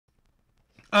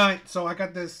All right, so I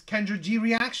got this Kendra G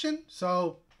reaction.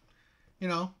 So, you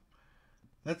know,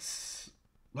 let's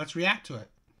react to it.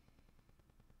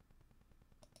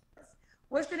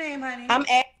 What's your name, honey? I'm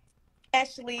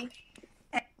Ashley.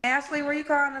 Ashley, where you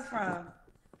calling us from?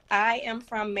 I am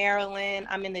from Maryland.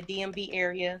 I'm in the DMV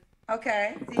area.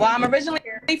 Okay. Well, DMV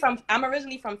here. I'm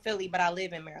originally from Philly, but I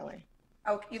live in Maryland.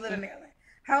 Oh, you live in Maryland.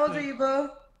 How old are you, boo?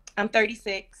 I'm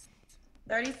 36.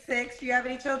 36. Do you have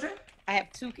any children? I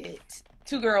have two kids,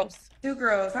 two girls, Two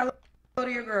girls. How old are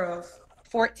your girls?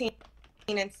 14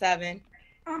 and 7.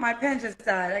 Oh, my pen just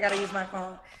died. I gotta use my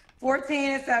phone.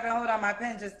 14 and 7. Hold on, my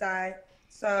pen just died.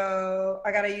 So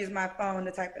I gotta use my phone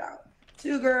to type it out.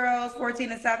 Two girls,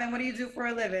 14 and 7. What do you do for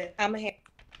a living? I'm a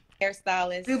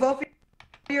hairstylist. Do both of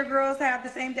your girls have the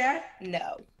same dad?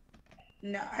 No.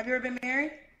 No. Have you ever been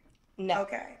married? No.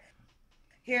 Okay.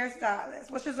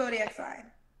 Hairstylist. What's your zodiac sign?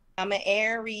 I'm an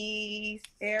Aries.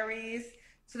 Aries.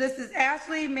 So this is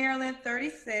Ashley, Maryland,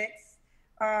 36.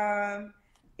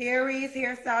 Aries,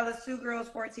 hairstylist, two girls,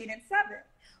 14 and 7.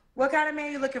 What kind of man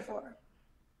are you looking for?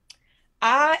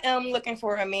 I am looking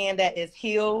for a man that is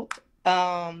healed.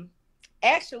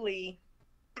 Actually,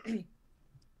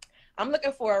 I'm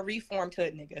looking for a reformed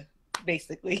hood nigga,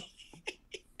 basically.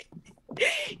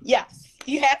 Yes,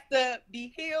 you have to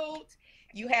be healed.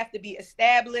 You have to be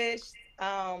established.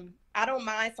 I don't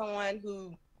mind someone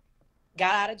who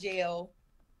got out of jail.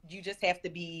 You just have to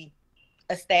be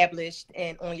established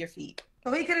and on your feet.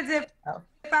 So he could have did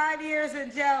 5 years in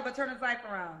jail but turned his life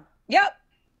around. Yep.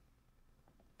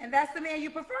 And that's the man you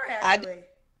prefer, Ashley. I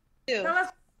do. Tell us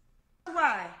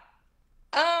why.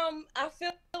 I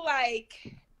feel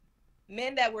like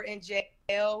men that were in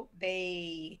jail,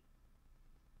 they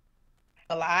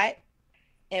a lot,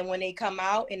 and when they come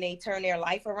out and they turn their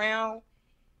life around,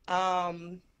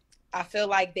 I feel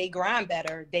like they grind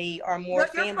better. They are more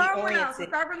family oriented. So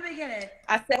start from the beginning.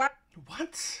 I said,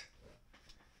 What?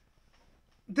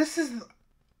 This is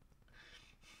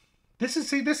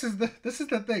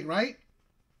the thing, right?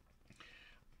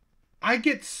 I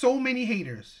get so many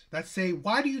haters that say,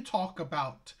 "Why do you talk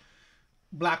about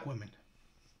black women?"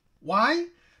 Why?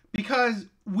 Because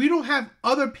we don't have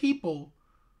other people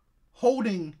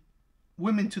holding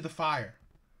women to the fire.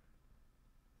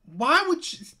 Why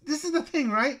would you, this is the thing,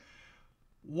 right?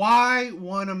 Why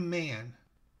want a man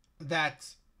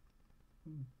that's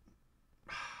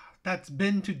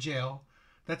been to jail,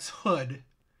 that's hood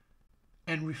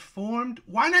and reformed?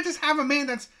 Why not just have a man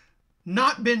that's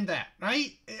not been that,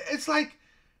 right? It's like,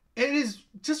 it is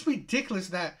just ridiculous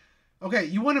that, okay,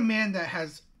 you want a man that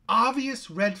has obvious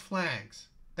red flags,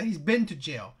 that he's been to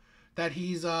jail, that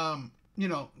he's been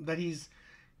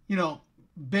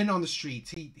on the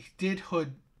streets, he did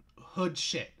hood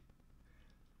shit.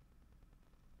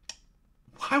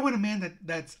 Why would a man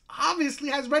that's obviously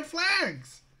has red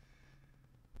flags?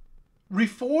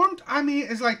 Reformed? I mean,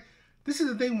 it's like, this is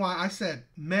the thing why I said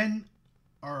men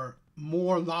are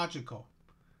more logical.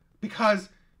 Because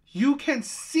you can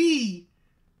see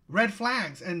red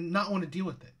flags and not want to deal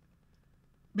with it.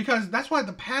 Because that's why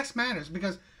the past matters.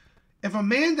 Because if a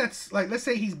man that's like, let's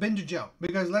say he's been to jail.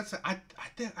 Because let's say, I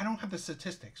don't have the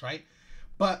statistics, right?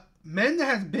 But men that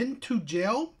has been to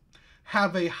jail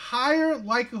have a higher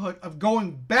likelihood of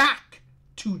going back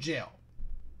to jail.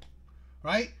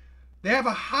 Right? They have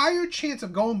a higher chance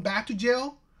of going back to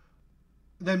jail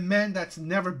than men that's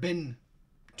never been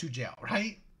to jail,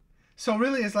 right? So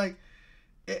really, it's like,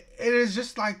 it is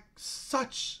just like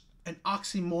such an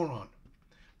oxymoron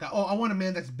that, oh, I want a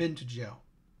man that's been to jail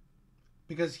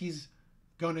because he's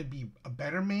going to be a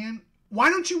better man.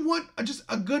 Why don't you want just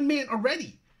a good man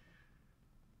already?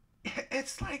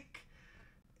 It's like,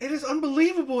 it is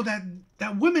unbelievable that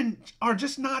women are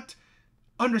just not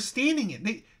understanding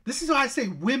it. This is why I say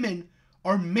women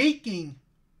are making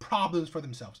problems for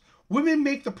themselves. Women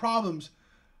make the problems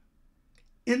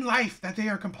in life that they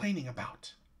are complaining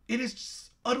about. It is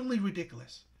just utterly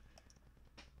ridiculous.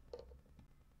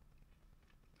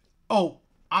 Oh,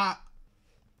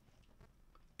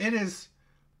 it is.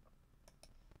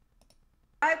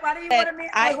 Why do you want a man?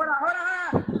 Hold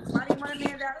on. Why do you want a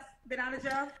man that's been out of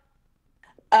jail?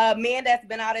 A man that's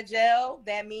been out of jail,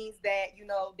 that means that,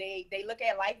 they look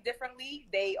at life differently.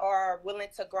 They are willing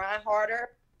to grind harder.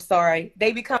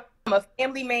 They become a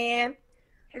family man.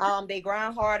 They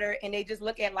grind harder and they just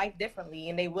look at life differently,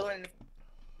 and they willing to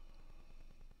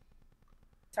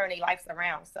turn their lives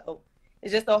around. So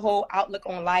it's just a whole outlook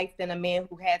on life than a man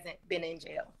who hasn't been in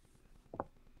jail.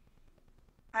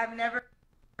 I've never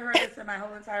heard this in my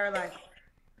whole entire life.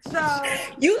 So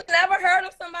you never heard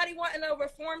of somebody wanting a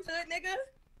reformed hood nigga?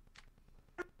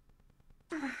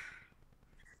 I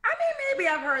mean, maybe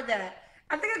I've heard that.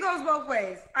 I think it goes both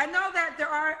ways. I know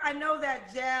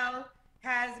that jail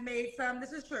has made some,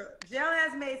 this is true. Jail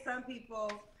has made some people,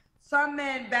 some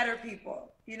men better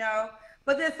people, you know?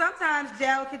 But then sometimes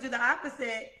jail can do the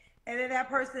opposite, and then that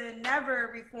person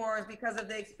never reforms because of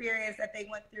the experience that they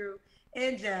went through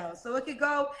in jail. So it could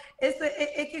go,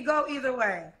 it could go either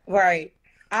way. Right.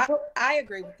 I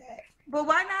agree with that. But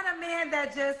why not a man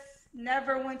that just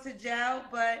never went to jail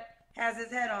but has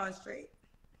his head on straight?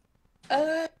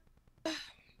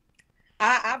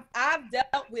 I've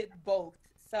dealt with both,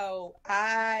 so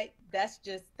that's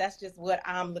just what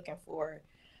I'm looking for.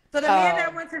 So the man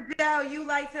that went to jail, you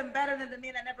liked him better than the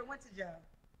man that never went to jail.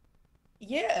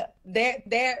 Yeah,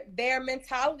 their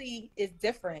mentality is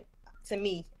different to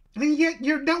me. And yet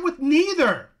you're not with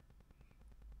neither.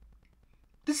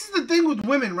 This is the thing with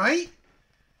women, right?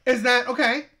 Is that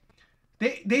okay?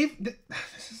 This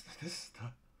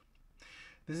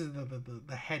is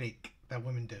the headache that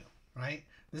women do, right?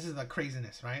 This is the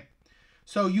craziness, right?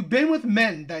 So you've been with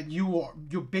men that you're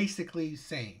basically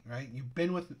saying, right? You've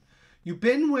been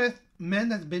with men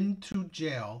that's been to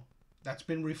jail, that's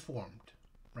been reformed,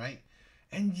 right?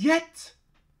 And yet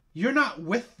you're not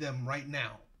with them right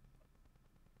now.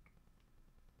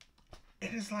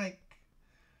 It is like,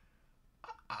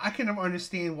 I can never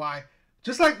understand why.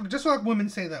 Just like women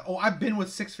say that, oh, I've been with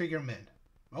 6-figure men.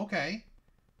 Okay.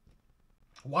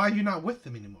 Why are you not with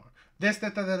them anymore? This,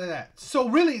 that. So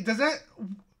really, does that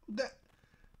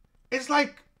it's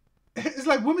like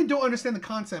women don't understand the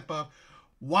concept of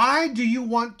why do you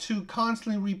want to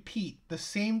constantly repeat the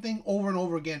same thing over and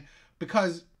over again?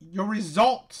 Because your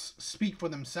results speak for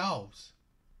themselves.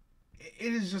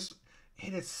 It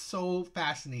is so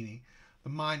fascinating, the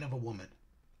mind of a woman.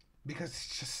 Because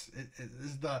it's just, it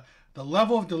is the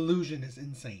level of delusion is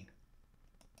insane.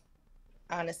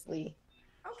 Honestly.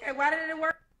 Okay, why did it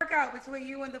work out between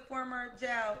you and the former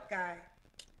jail guy?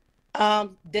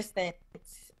 Distance.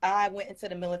 I went into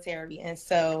the military, and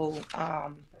so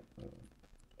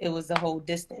it was a whole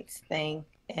distance thing,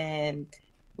 and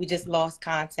we just lost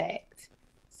contact.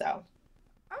 So.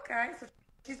 Okay, so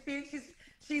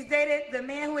she's dated the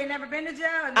man who ain't never been to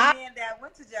jail and the man that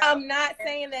went to jail. I'm not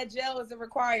saying that jail is a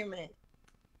requirement.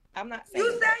 I'm not saying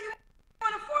you said that. You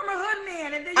want a former hood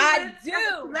man, and then I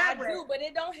do, but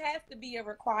it don't have to be a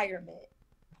requirement.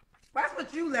 That's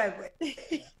what you led with.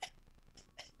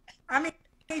 I mean,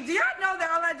 do y'all know that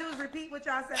all I do is repeat what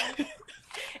y'all say?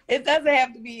 It doesn't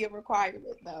have to be a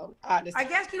requirement, though, honestly. I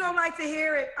guess you don't like to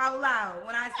hear it out loud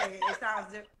when I say it. It sounds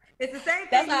different. It's the same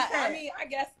thing you said. I mean, I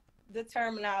guess the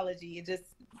terminology, it just,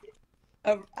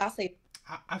 I'll say.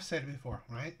 I've said it before,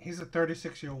 right? He's a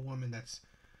 36-year-old woman that's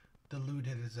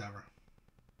deluded as ever.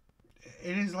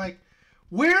 It is like,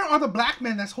 where are the black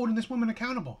men that's holding this woman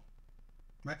accountable?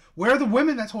 Right? Where are the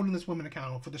women that's holding this woman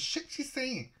accountable for the shit she's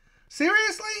saying?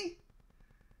 Seriously?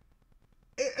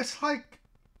 It's like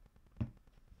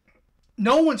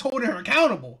no one's holding her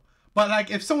accountable. But like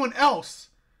if someone else,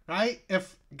 right?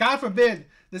 If God forbid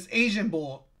this Asian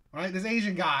bull, right? This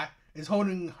Asian guy is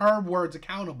holding her words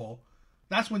accountable,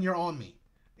 that's when you're on me.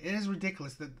 It is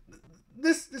ridiculous that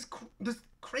this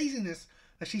craziness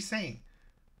that she's saying.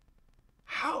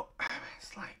 How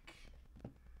it's like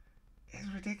it's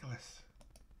ridiculous.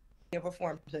 You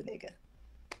reform the nigga.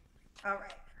 All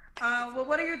right. Well,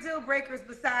 what are your deal breakers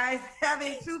besides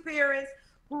having two parents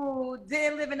who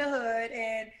didn't live in the hood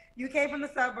and you came from the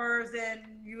suburbs and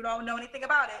you don't know anything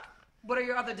about it? What are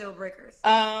your other deal breakers?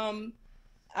 I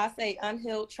say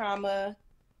unhealed trauma.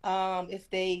 If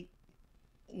they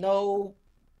know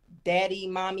daddy,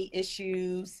 mommy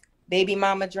issues, baby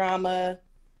mama drama,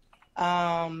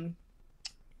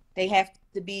 they have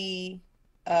to be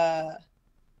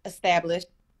established.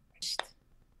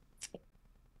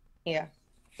 Yeah.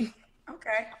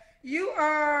 Okay. You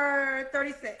are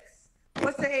 36.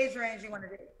 What's the age range you want to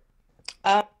do?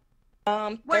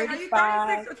 Wait, 35.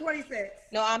 are you 36 or 26?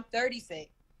 No, I'm 36.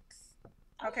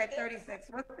 Okay, 36.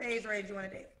 What's the age range you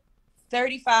want to do?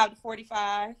 35 to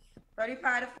 45.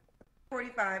 35 to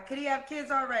 45. Could he have kids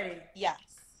already? Yes.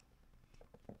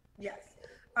 Yes.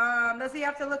 Does he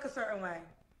have to look a certain way?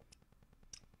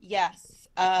 Yes.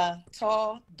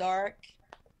 Tall, dark,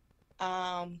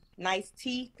 nice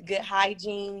teeth, good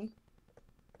hygiene.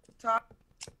 Tall,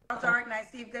 dark,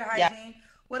 nice teeth, good hygiene. Yeah.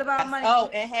 What about money?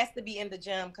 Oh, it has to be in the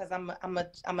gym because I'm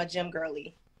a gym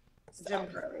girly. So, gym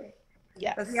girly.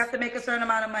 Yes. Does he have to make a certain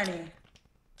amount of money?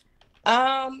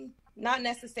 Not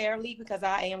necessarily because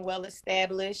I am well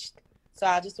established. So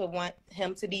I just would want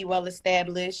him to be well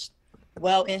established,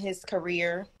 well in his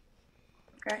career.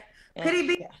 Okay. Could he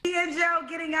be in jail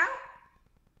getting out?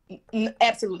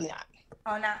 Absolutely not.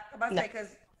 Oh, not. I'm about to say, because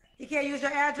he can't use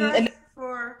your address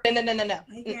for? No.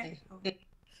 He can't.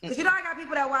 Because you know I got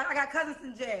people that watch. I got cousins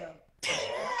in jail.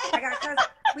 I got cousins.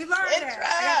 We learned that.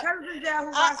 I got cousins in jail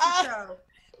who watch the show.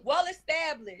 Well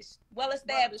established.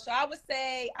 So I would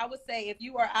say if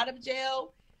you are out of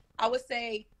jail, I would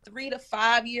say 3 to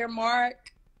 5 year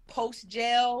mark post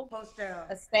jail,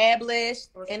 established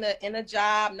in a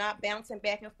job, not bouncing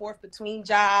back and forth between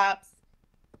jobs.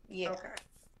 Yeah. Okay.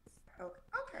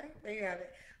 There you have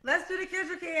it. Let's do the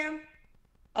Kendra Cam.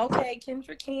 Okay,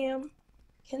 Kendra Cam.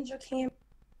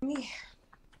 Yeah.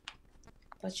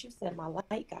 But you said my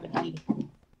light gotta be.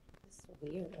 It's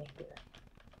weird right here.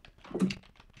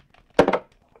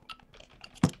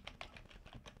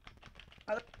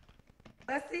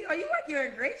 Let's see. Oh, you're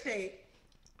in great shape.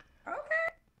 Okay,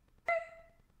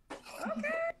 girl.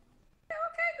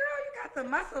 You got the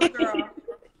muscles, girl.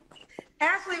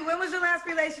 Ashley, when was your last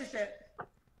relationship?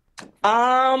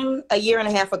 A year and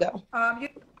a half ago.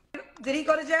 Did he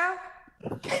go to jail?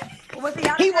 Was he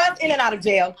out of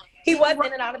jail? He was in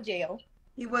and out of jail.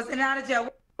 He was in and out of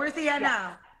jail. Where's he at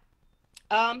now?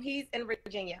 He's in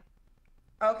Virginia.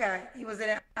 Okay, he was in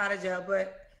and out of jail,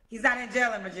 but he's not in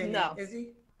jail in Virginia, no. Is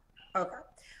he? Okay.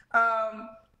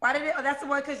 Why did it? Oh, that's the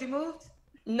one because you moved?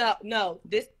 No.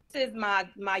 This is my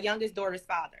youngest daughter's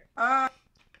father.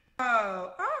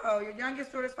 Your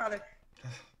youngest daughter's father.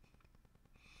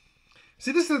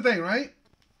 See, this is the thing, right?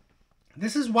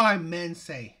 This is why men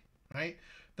say, right?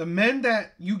 The men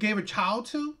that you gave a child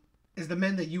to is the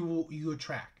men that you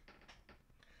attract,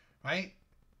 right?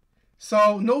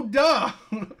 So no duh,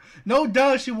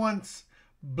 she wants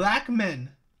black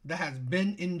men that has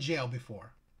been in jail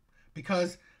before,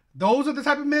 because those are the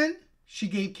type of men she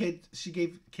gave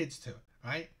kids to,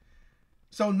 right?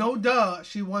 So no duh,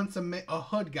 she wants a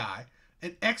hood guy,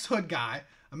 an ex-hood guy,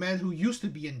 a man who used to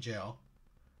be in jail,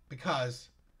 because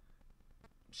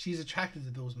she's attracted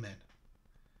to those men.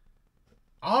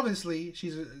 Obviously, she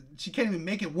can't even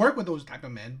make it work with those type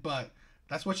of men, but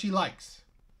that's what she likes.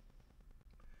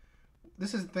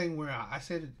 This is the thing where I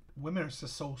said women are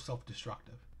just so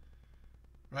self-destructive,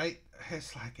 right?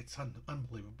 It's like, it's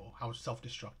unbelievable how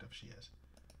self-destructive she is.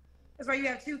 That's why you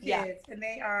have 2 kids, and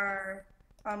they are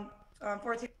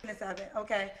 14 and 7.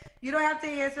 Okay, you don't have to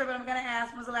answer, but I'm gonna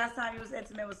ask. When was the last time you was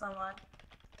intimate with someone?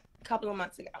 A couple of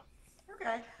months ago.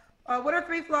 Okay. What are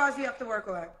 3 flaws you have to work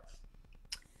on?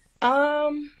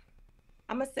 I'm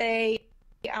gonna say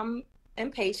I'm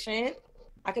impatient.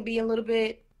 I could be a little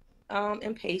bit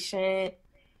impatient,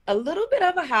 a little bit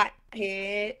of a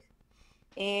hothead,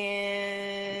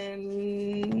 and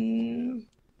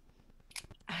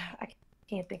I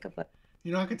can't think of a.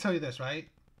 You know, I can tell you this, right?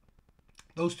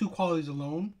 Those 2 qualities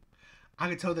alone, I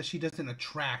can tell that she doesn't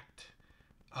attract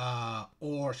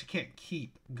or she can't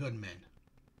keep good men.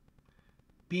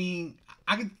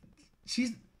 I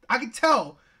could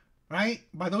tell, right?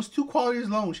 By those 2 qualities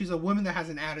alone, she's a woman that has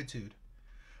an attitude.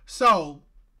 So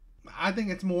I think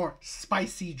it's more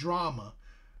spicy drama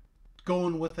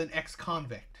going with an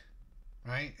ex-convict,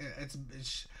 right?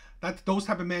 That's those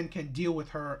type of men can deal with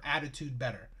her attitude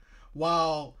better.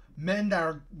 While men that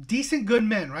are decent, good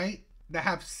men, right, that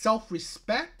have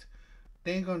self-respect,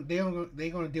 they ain't gonna deal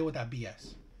with that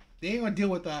BS. They ain't gonna deal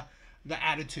with the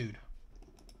attitude.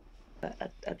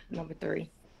 Number 3.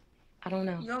 I don't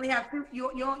know. You only have 2. You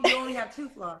only have 2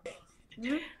 flaws.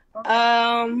 Okay.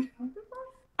 I'm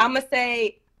gonna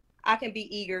say I can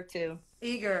be eager too.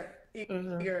 Eager.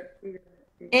 And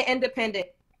independent.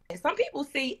 Some people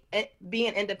see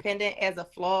being independent as a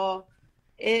flaw.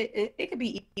 It could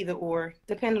be either or,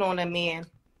 depending on the man.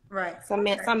 Right. Some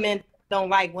men don't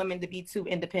like women to be too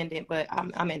independent, but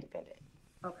I'm independent.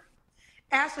 Okay.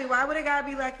 Ashley, why would a guy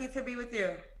be lucky to be with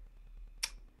you?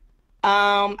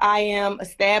 I am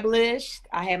established.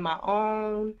 I have my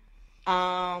own.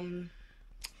 I'm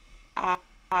a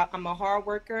hard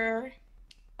worker.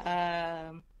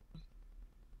 I'm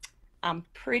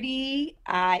pretty.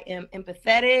 I am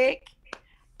empathetic.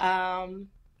 And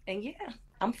yeah,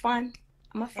 I'm fun.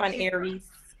 I'm a fun Aries.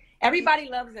 Everybody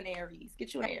loves an Aries.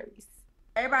 Get you an Aries.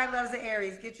 Everybody loves an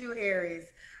Aries. Get you an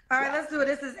Aries. All right, let's do it.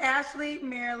 This is Ashley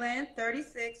Maryland,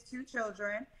 36, 2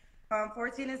 children,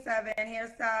 14 and 7,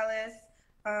 hairstylist,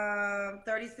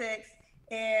 36,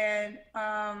 and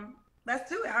let's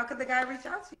do it. How could the guy reach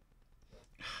out to you?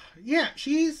 Yeah,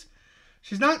 she's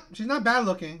not bad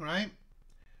looking, right?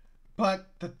 But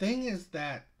the thing is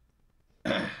that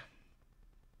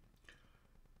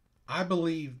I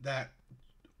believe that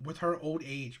with her not old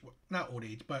age,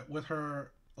 but with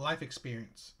her life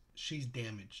experience, she's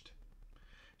damaged.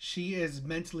 She is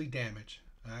mentally damaged.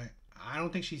 Right? I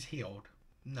don't think she's healed.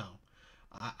 No.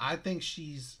 I think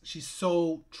she's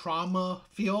so trauma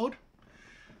filled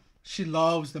she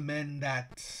loves the men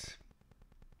that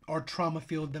are trauma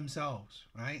filled themselves,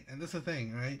 right? And that's the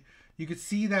thing, right? You could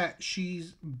see that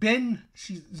she's given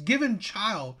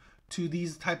child to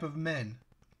these type of men.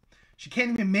 She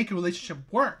can't even make a relationship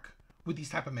work with these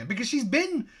type of men because she's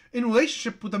been in a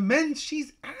relationship with the men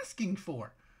she's asking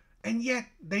for, and yet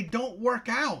they don't work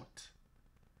out.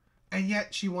 And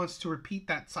yet she wants to repeat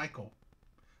that cycle,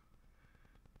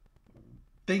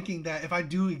 thinking that if I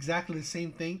do exactly the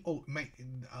same thing,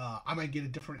 I might get a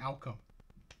different outcome,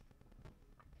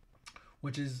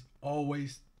 which is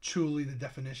always truly the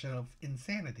definition of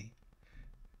insanity.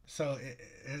 So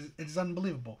it's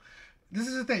unbelievable. This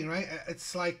is the thing, right?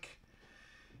 It's like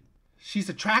she's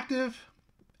attractive,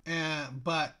 and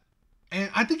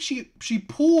I think she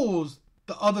pulls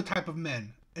the other type of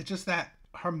men. It's just that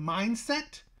her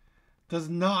mindset does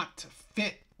not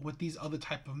fit with these other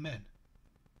type of men.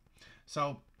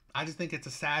 So I just think it's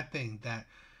a sad thing that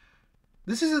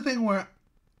this is a thing where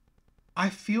I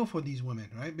feel for these women,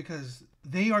 right? Because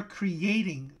they are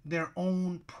creating their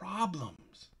own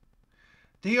problems.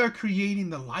 They are creating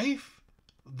the life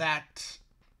that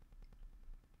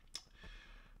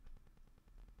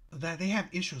they have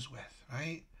issues with,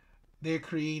 right? They're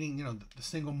creating, the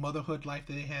single motherhood life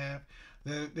that they have.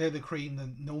 They're creating the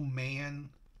no man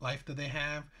life that they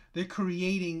have. They're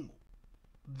creating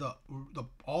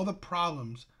all the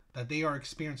problems that they are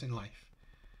experiencing in life.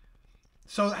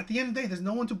 So at the end of the day, there's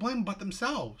no one to blame but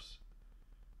themselves.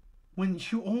 When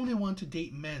you only want to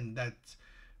date men that's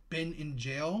been in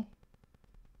jail,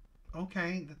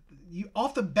 okay, you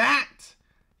off the bat,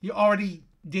 you're already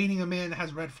dating a man that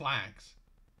has red flags.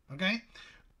 Okay?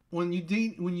 When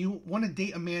you want to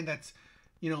date a man that's,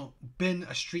 been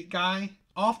a street guy,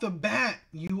 off the bat,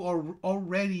 you are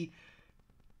already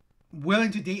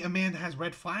willing to date a man that has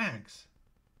red flags.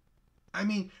 I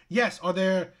mean, yes, are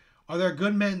there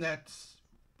good men that's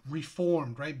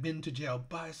reformed, right? Been to jail,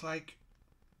 but it's like,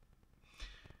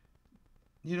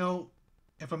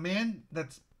 if a man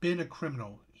that's been a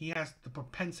criminal, he has the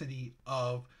propensity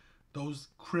of those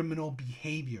criminal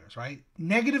behaviors, right?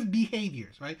 Negative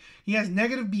behaviors, right? He has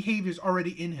negative behaviors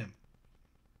already in him.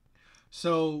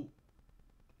 So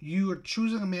you are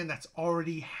choosing a man that's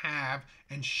already have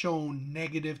and shown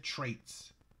negative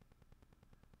traits.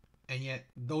 And yet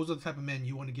those are the type of men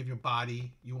you want to give your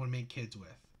body, you want to make kids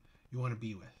with, you want to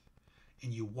be with.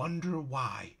 And you wonder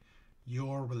why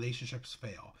your relationships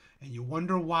fail. And you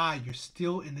wonder why you're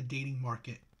still in the dating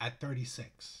market at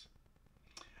 36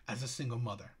 as a single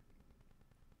mother.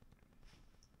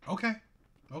 Okay.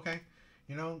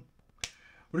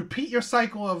 Repeat your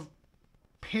cycle of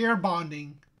pair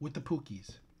bonding with the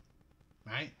Pookies.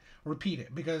 Right? Repeat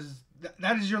it, because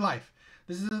that is your life.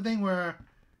 This is the thing where,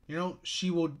 she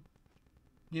will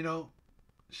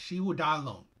die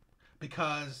alone.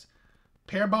 Because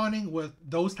pair bonding with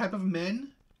those type of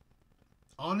men,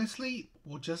 honestly,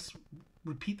 will just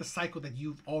repeat the cycle that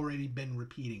you've already been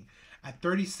repeating. At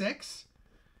 36,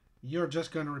 you're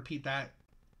just going to repeat that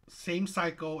same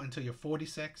cycle until you're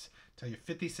 46, until you're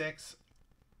 56,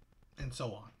 and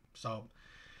so on. So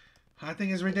I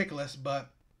think it's ridiculous, but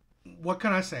what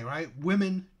can I say, right?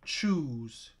 Women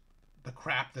choose the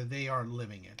crap that they are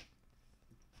living in.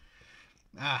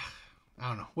 I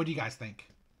don't know. What do you guys think?